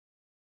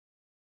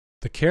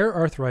The CaRE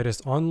Arthritis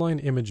online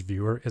image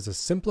viewer is a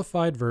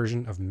simplified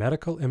version of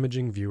medical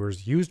imaging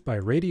viewers used by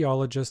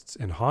radiologists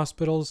in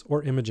hospitals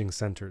or imaging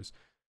centers.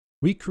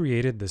 We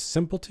created this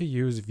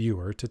simple-to-use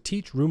viewer to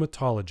teach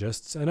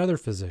rheumatologists and other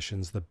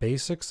physicians the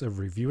basics of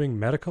reviewing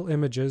medical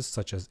images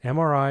such as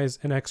MRIs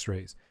and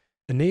X-rays,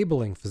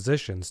 enabling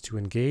physicians to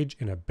engage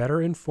in a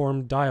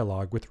better-informed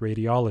dialogue with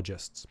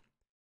radiologists.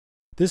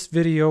 This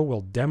video will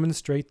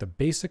demonstrate the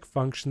basic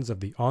functions of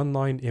the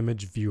online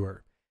image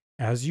viewer.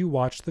 As you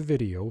watch the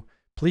video,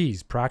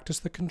 please practice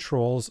the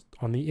controls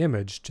on the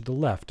image to the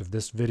left of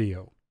this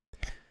video.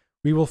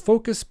 We will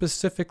focus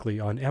specifically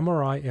on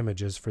MRI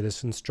images for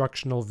this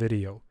instructional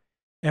video.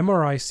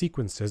 MRI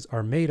sequences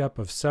are made up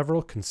of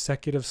several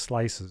consecutive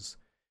slices.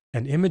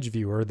 An image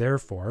viewer,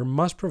 therefore,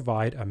 must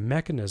provide a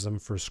mechanism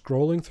for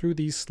scrolling through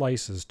these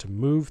slices to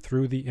move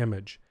through the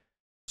image.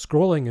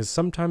 Scrolling is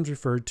sometimes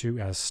referred to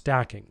as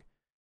stacking.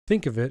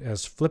 Think of it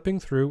as flipping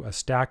through a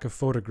stack of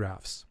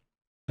photographs.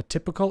 A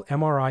typical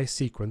MRI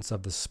sequence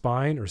of the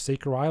spine or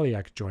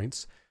sacroiliac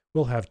joints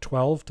will have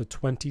 12 to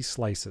 20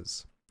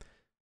 slices.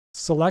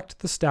 Select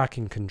the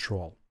stacking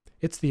control.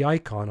 It's the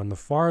icon on the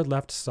far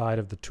left side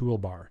of the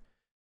toolbar.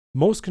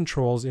 Most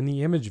controls in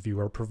the image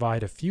viewer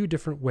provide a few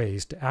different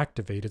ways to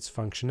activate its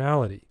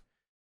functionality.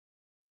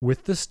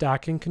 With the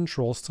stacking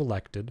control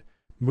selected,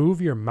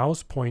 move your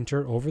mouse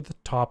pointer over the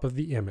top of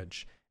the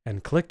image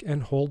and click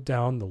and hold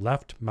down the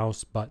left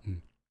mouse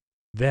button.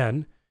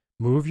 Then,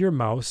 move your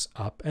mouse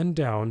up and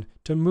down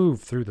to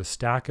move through the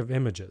stack of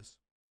images.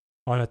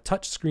 On a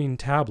touchscreen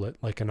tablet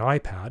like an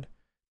iPad,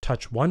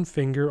 touch one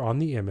finger on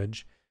the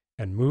image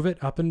and move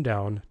it up and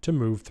down to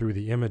move through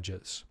the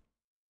images.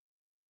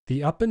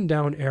 The up and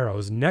down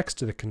arrows next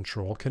to the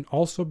control can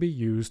also be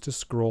used to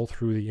scroll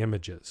through the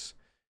images.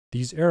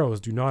 These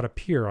arrows do not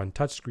appear on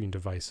touchscreen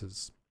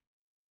devices.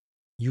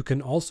 You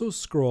can also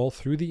scroll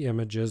through the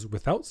images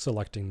without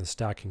selecting the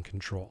stacking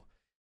control.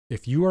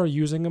 If you are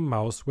using a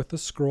mouse with a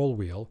scroll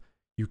wheel,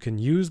 you can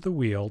use the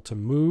wheel to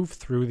move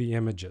through the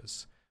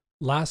images.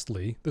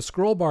 Lastly, the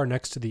scroll bar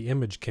next to the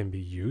image can be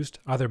used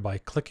either by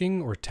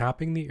clicking or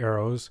tapping the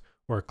arrows,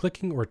 or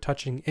clicking or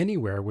touching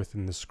anywhere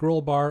within the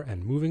scroll bar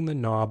and moving the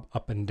knob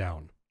up and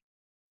down.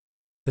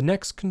 The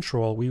next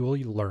control we will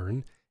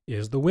learn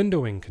is the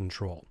windowing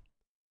control.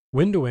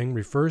 Windowing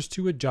refers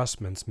to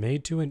adjustments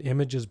made to an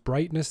image's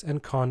brightness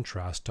and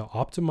contrast to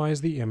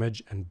optimize the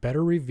image and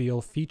better reveal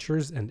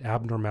features and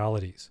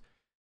abnormalities.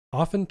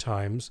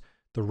 Oftentimes,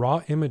 the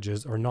raw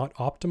images are not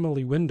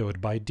optimally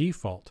windowed by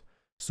default,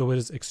 so it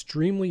is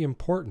extremely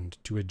important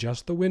to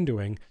adjust the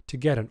windowing to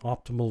get an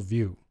optimal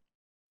view.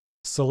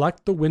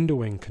 Select the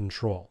windowing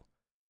control.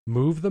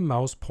 Move the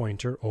mouse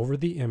pointer over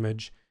the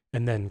image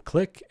and then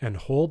click and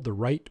hold the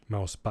right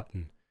mouse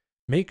button.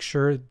 Make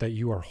sure that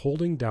you are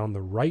holding down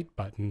the right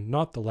button,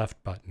 not the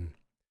left button.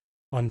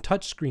 On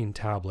touchscreen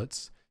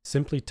tablets,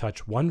 simply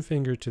touch one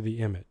finger to the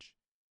image.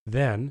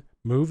 Then,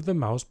 move the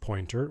mouse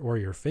pointer or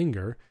your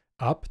finger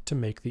up to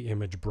make the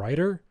image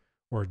brighter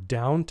or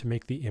down to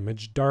make the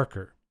image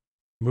darker.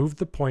 Move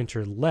the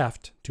pointer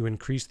left to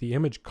increase the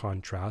image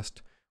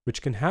contrast,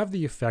 which can have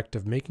the effect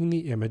of making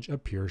the image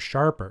appear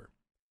sharper.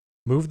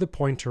 Move the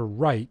pointer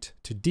right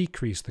to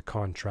decrease the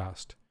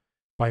contrast.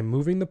 By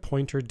moving the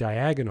pointer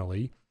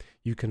diagonally,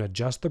 you can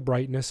adjust the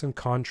brightness and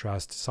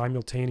contrast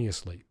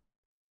simultaneously.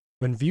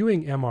 When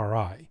viewing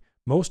MRI,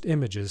 most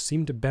images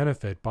seem to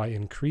benefit by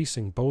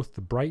increasing both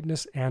the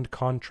brightness and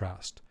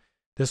contrast.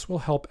 This will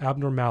help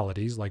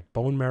abnormalities like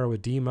bone marrow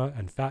edema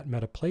and fat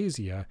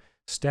metaplasia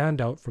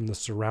stand out from the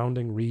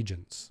surrounding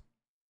regions.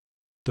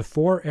 The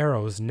four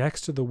arrows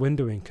next to the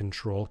windowing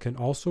control can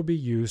also be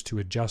used to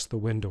adjust the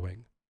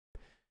windowing.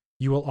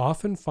 You will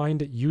often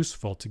find it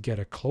useful to get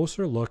a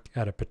closer look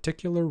at a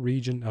particular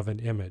region of an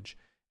image,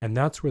 and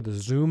that's where the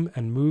zoom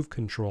and move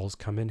controls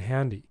come in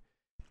handy.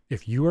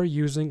 If you are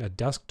using a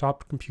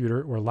desktop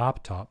computer or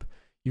laptop,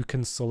 you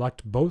can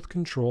select both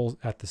controls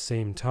at the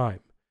same time.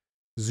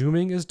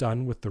 Zooming is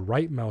done with the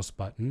right mouse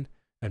button,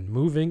 and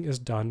moving is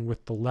done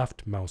with the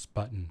left mouse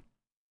button.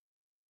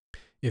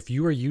 If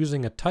you are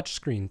using a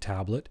touchscreen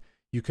tablet,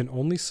 you can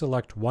only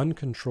select one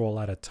control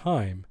at a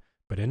time,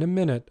 but in a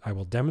minute I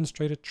will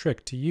demonstrate a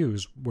trick to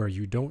use where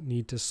you don't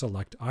need to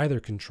select either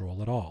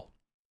control at all.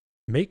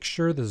 Make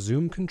sure the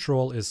zoom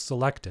control is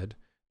selected,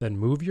 then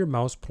move your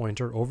mouse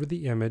pointer over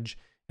the image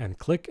and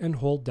click and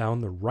hold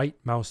down the right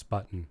mouse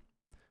button.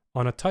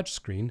 On a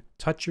touchscreen,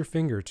 touch your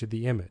finger to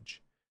the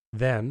image.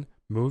 Then,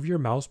 move your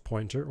mouse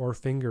pointer or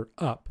finger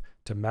up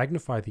to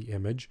magnify the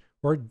image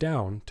or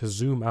down to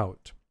zoom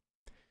out.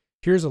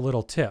 Here's a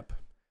little tip.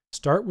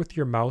 Start with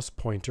your mouse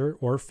pointer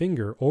or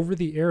finger over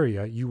the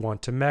area you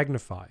want to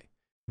magnify.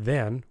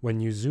 Then, when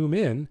you zoom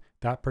in,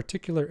 that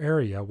particular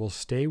area will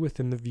stay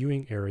within the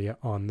viewing area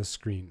on the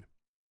screen.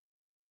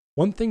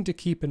 One thing to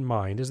keep in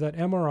mind is that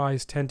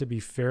MRIs tend to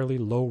be fairly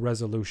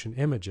low-resolution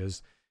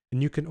images,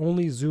 and you can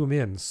only zoom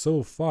in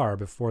so far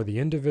before the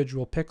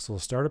individual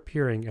pixels start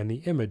appearing and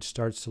the image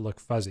starts to look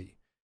fuzzy.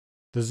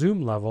 The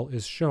zoom level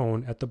is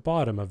shown at the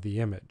bottom of the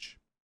image.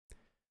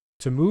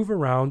 To move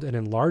around an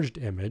enlarged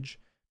image,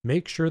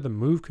 Make sure the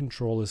Move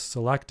control is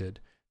selected,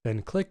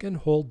 then click and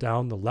hold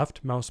down the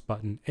left mouse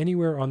button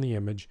anywhere on the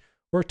image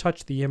or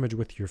touch the image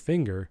with your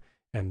finger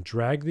and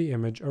drag the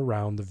image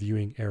around the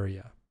viewing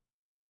area.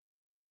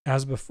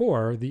 As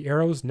before, the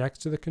arrows next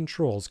to the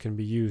controls can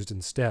be used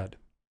instead.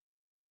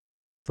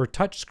 For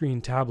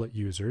touchscreen tablet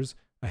users,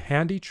 a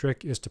handy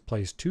trick is to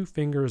place 2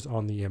 fingers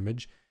on the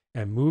image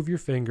and move your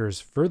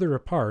fingers further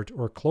apart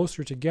or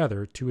closer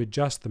together to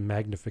adjust the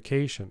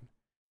magnification.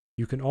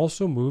 You can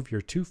also move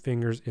your 2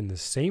 fingers in the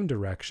same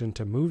direction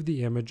to move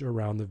the image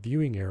around the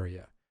viewing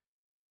area.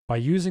 By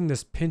using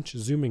this pinch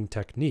zooming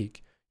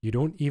technique, you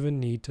don't even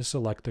need to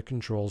select the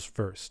controls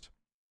first.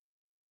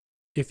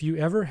 If you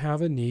ever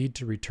have a need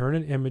to return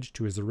an image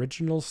to its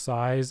original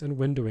size and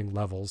windowing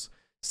levels,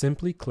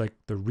 simply click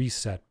the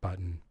Reset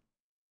button.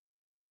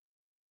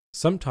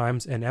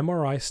 Sometimes an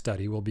MRI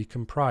study will be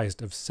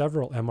comprised of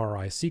several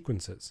MRI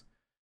sequences.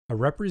 A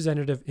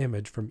representative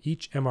image from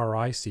each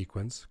MRI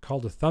sequence,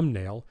 called a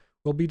thumbnail,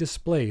 will be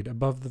displayed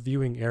above the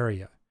viewing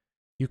area.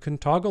 You can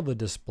toggle the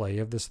display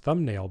of this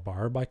thumbnail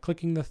bar by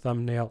clicking the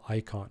thumbnail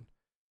icon.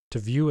 To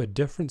view a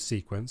different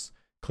sequence,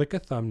 click a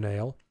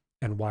thumbnail,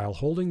 and while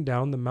holding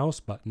down the mouse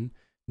button,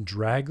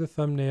 drag the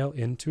thumbnail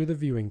into the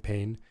viewing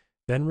pane,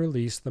 then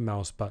release the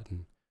mouse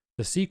button.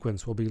 The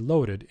sequence will be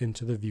loaded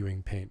into the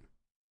viewing pane.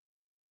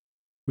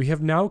 We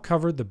have now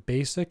covered the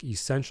basic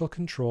essential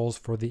controls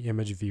for the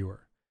image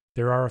viewer.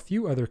 There are a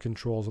few other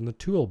controls on the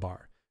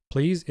toolbar.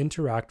 Please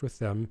interact with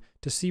them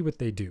to see what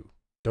they do.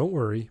 Don't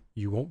worry,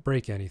 you won't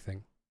break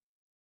anything.